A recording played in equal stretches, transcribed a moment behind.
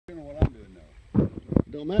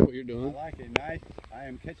Don't matter what you're doing. I like it nice. I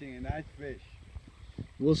am catching a nice fish.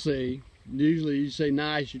 We'll see. Usually you say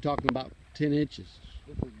nice, you're talking about 10 inches.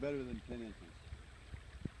 This is better than 10 inches.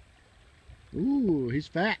 Ooh, he's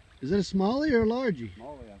fat. Is that a smallie or a largie?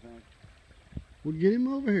 Smallie, I think. We'll get him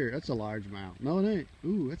over here. That's a largemouth. No, it ain't.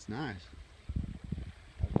 Ooh, that's nice.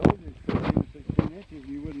 I told you it's 15 to 16 inches and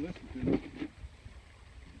you wouldn't listen to me.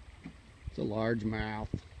 It's a largemouth.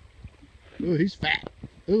 Ooh, he's fat.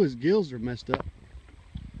 Ooh, his gills are messed up.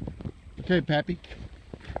 Okay, Pappy.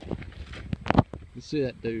 Let's see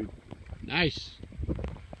that dude. Nice.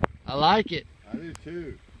 I like it. I do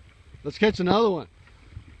too. Let's catch another one.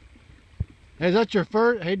 Hey, is that your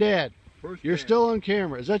first? Hey, Dad. You're cast. still on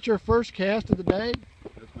camera. Is that your first cast of the day?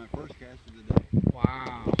 That's my first cast of the day.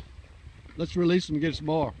 Wow. Let's release him and get some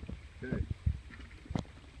more. Okay.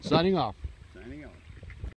 Signing off.